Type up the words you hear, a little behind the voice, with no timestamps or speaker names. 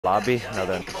Lobby? No,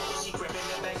 then.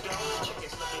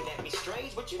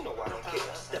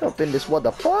 Open this, what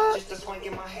the fuck?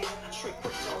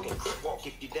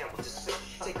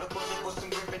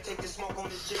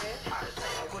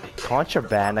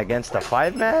 Contraband against the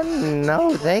 5-man?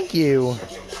 No, thank you.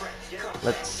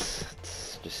 Let's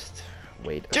just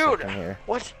wait a second here.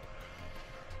 What?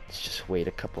 Let's just wait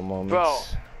a couple moments. Bro,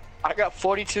 I got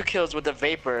 42 kills with the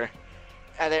Vapor,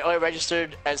 and they only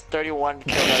registered as 31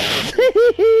 kills.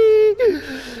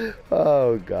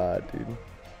 Oh god, dude.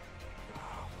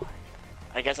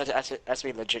 I guess that's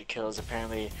be legit kills.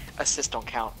 Apparently, assists don't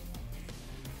count.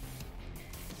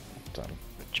 Done.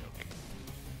 Good joke.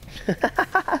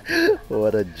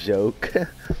 What a joke.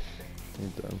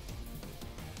 I'm done.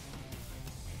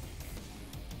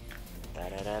 Da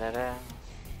da da da da.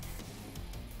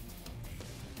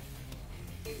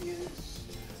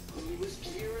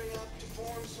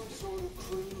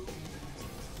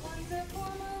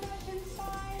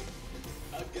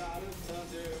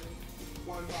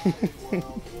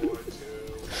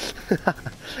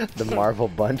 The Marvel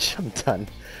bunch. I'm done.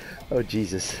 Oh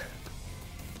Jesus.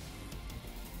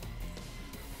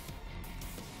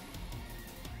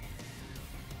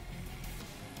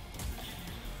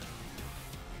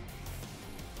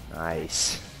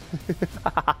 Nice.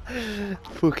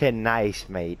 Fucking nice,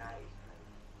 mate.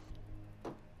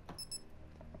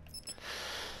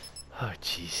 Oh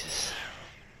Jesus.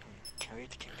 Can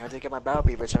we get my battle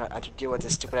beaver so I don't have to deal with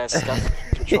this stupid ass stuff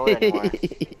controller anymore?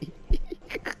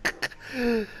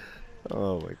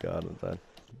 Oh my god, I'm done.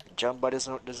 Jump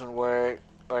button doesn't work.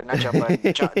 Or not jump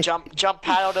button. jump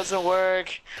paddle doesn't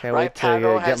work. Can't right wait to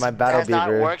paddle get my battle has not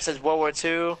beaver. worked since World War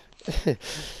II.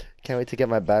 Can't wait to get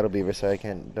my battle beaver so I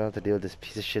don't have to deal with this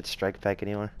piece of shit strike pack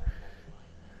anymore.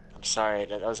 I'm sorry,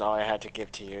 that was all I had to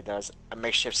give to you. That was a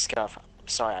makeshift scuff. I'm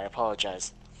sorry, I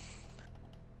apologize.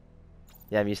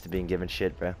 Yeah, I'm used to being given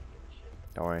shit, bro.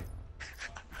 Don't worry.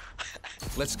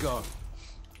 Let's go.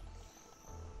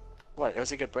 What? It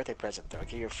was a good birthday present, though. I'll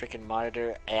give you a freaking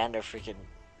monitor and a freaking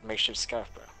makeshift scuff,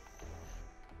 bro.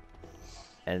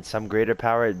 And some greater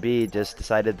power at B just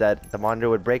decided that the monitor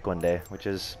would break one day, which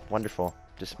is wonderful.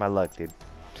 Just my luck, dude.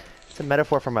 It's a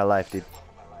metaphor for my life, dude.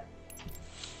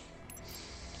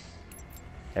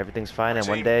 Everything's fine, and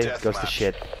one day it goes to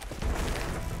shit.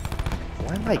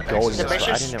 Why am I going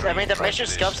this way? I mean, the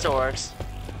makeshift scuff still works.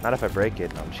 Not if I break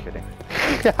it. No, I'm just kidding.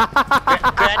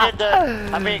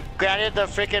 Granted, the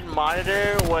freaking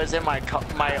monitor was in my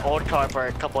old car for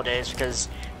a couple of days because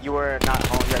you were not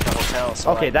home. You were at the hotel.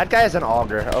 So okay, that guy is an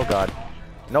auger. Oh god.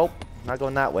 Nope, not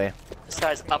going that way. This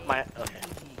guy's up my. Okay.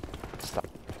 Stop.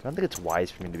 I don't think it's wise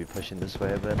for me to be pushing this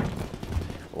way, but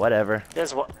whatever. It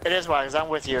is wise. I'm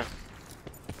with you.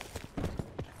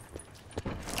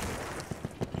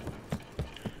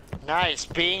 Nice.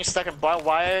 Being stuck in barbed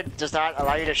wire does not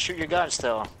allow you to shoot your gun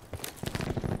still.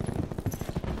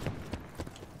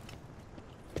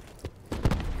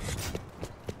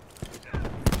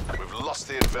 We've lost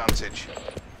the advantage.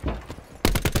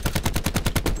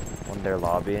 On their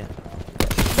lobby.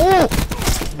 Oh!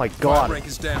 Oh my god. Rank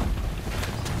is down.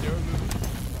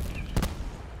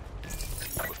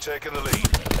 We've taken the lead.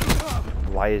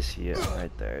 Why is he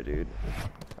right there, dude?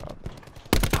 Oh.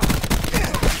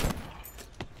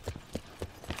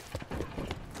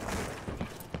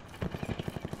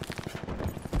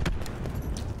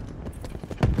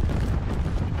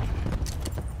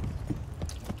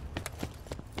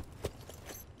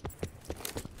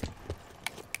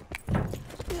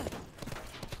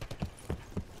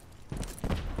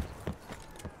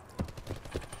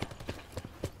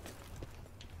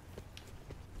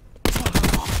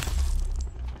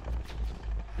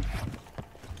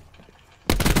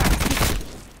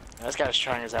 This guy's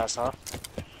trying his ass off.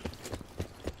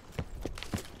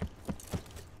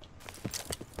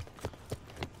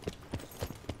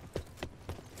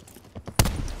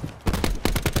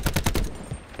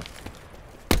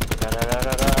 Da, da, da,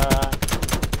 da, da.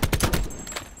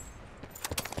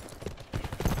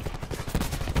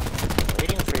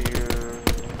 Waiting for you.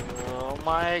 Oh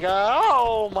my god.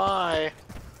 Oh my.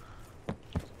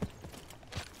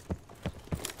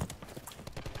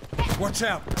 Watch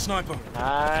out, sniper.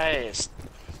 Nice.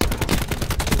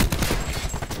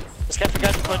 This guy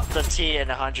forgot to put the T in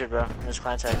 100, bro, in his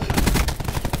clan tag.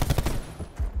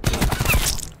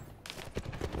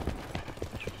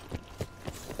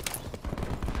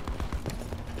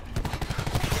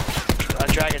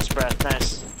 Dragon's breath,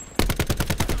 nice.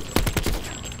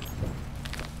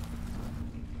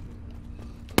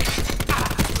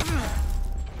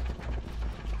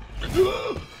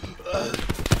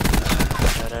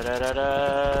 Da, da, da,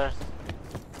 da.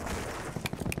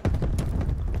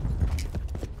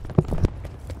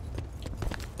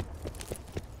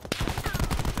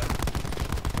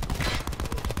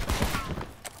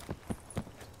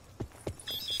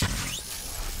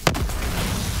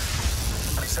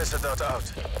 Hostile out.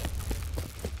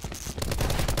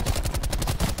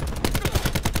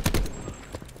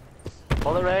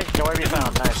 Bullet ray, nowhere to be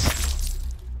found. Nice.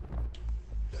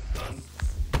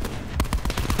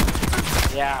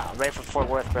 Yeah, I'm ready for Fort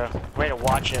Worth, bro. Ready to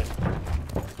watch it.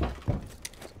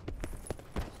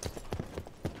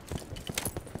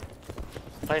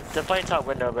 They're playing top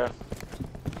window, bro.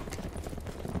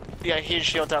 You got a huge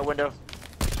shield top window.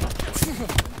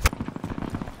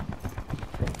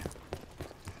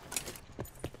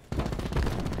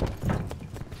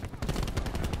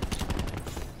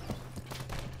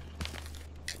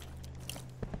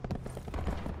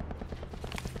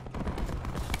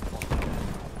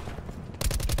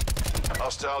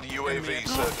 Hostile UAV,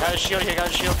 sir. Got a shield here, got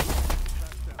a shield.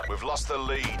 We've lost the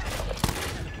lead.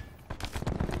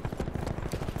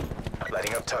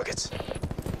 Lighting up targets.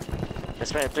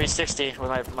 It's been at 360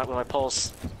 with my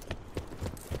pulse.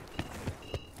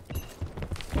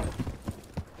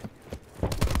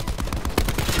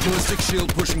 Ballistic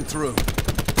shield pushing through.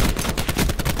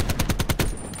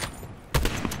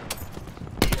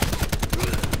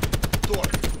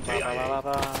 Ba, ba, ba,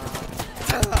 ba.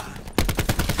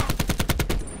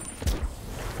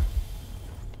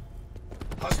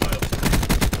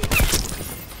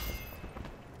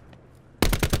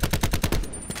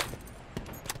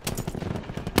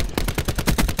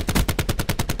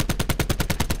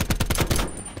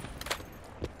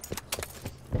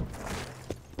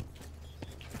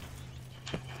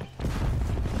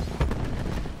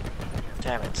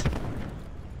 Damn it.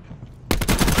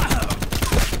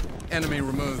 Enemy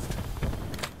removed.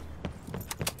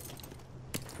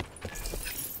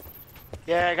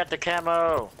 Yeah, I got the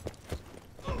camo.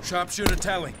 Sharpshooter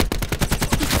tally.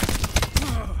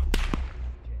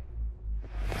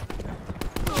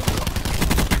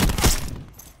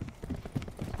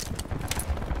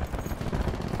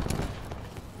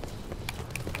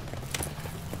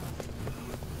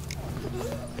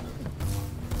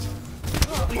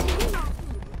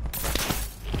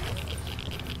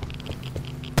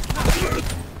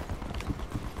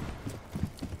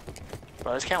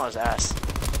 Bro, this camo's ass.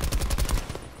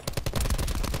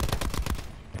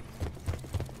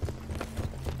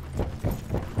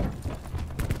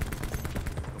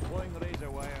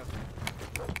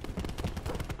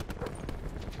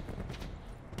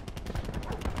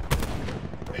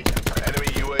 Enemy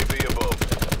UAV above.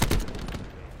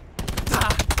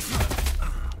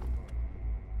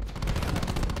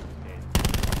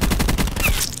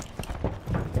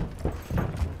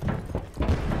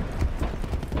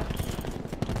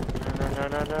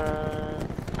 No.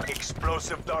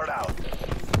 Explosive dart out.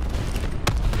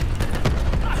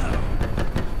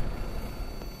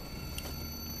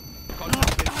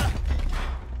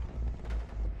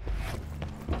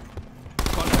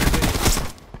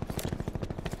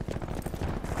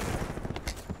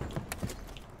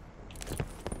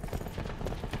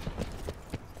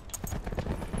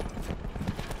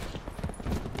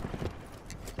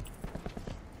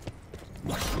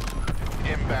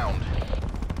 Inbound.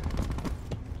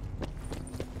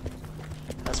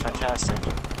 That's fantastic.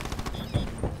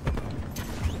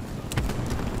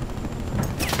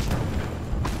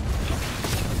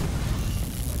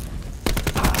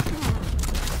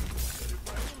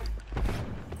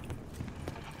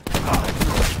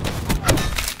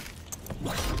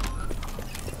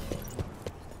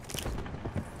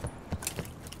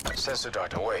 Sensor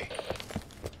dart away.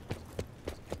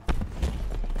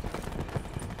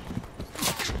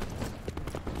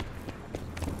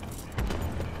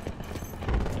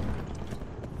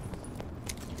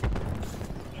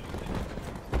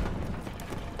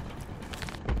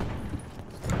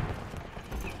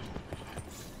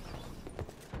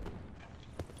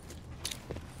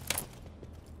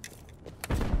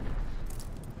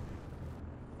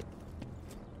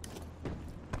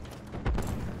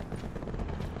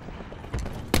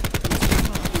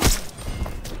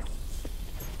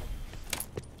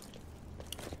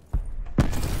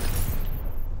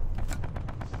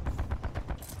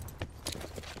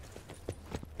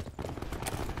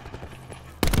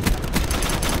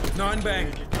 Nine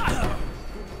bang.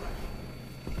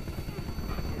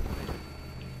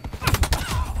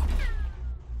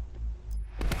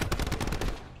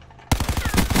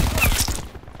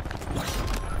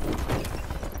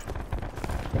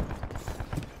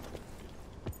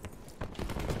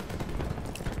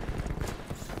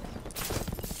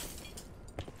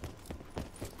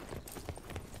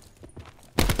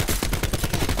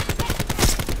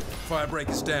 Firebreak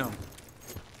is down.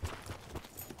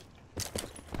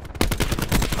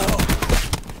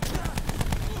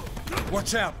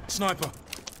 Watch out, sniper.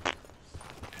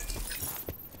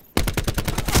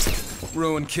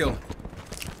 Ruin kill.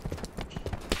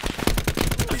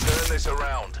 this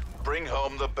around. Bring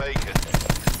home the bacon.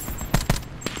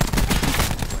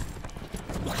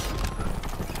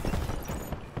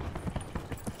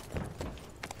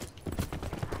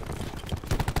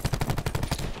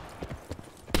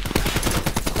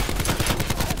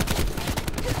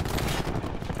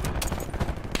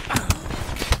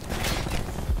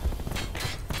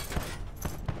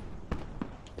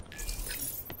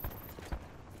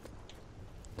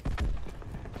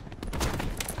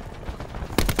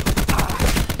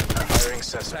 Firing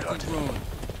sensor Attacking dart. drone.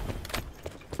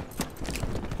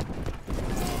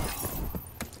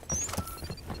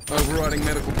 Overriding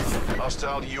medical.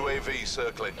 Hostile UAV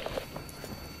circling.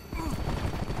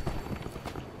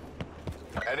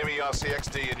 Enemy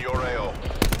RCXD in your AO.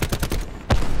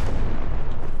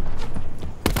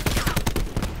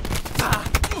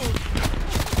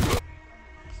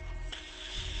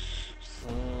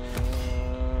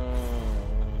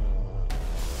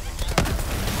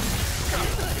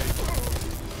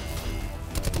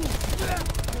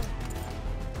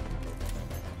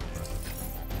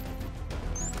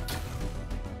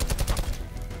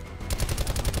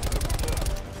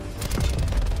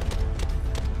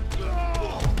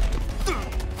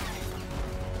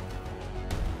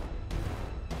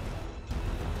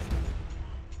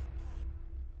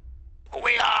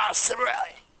 We are Cyril.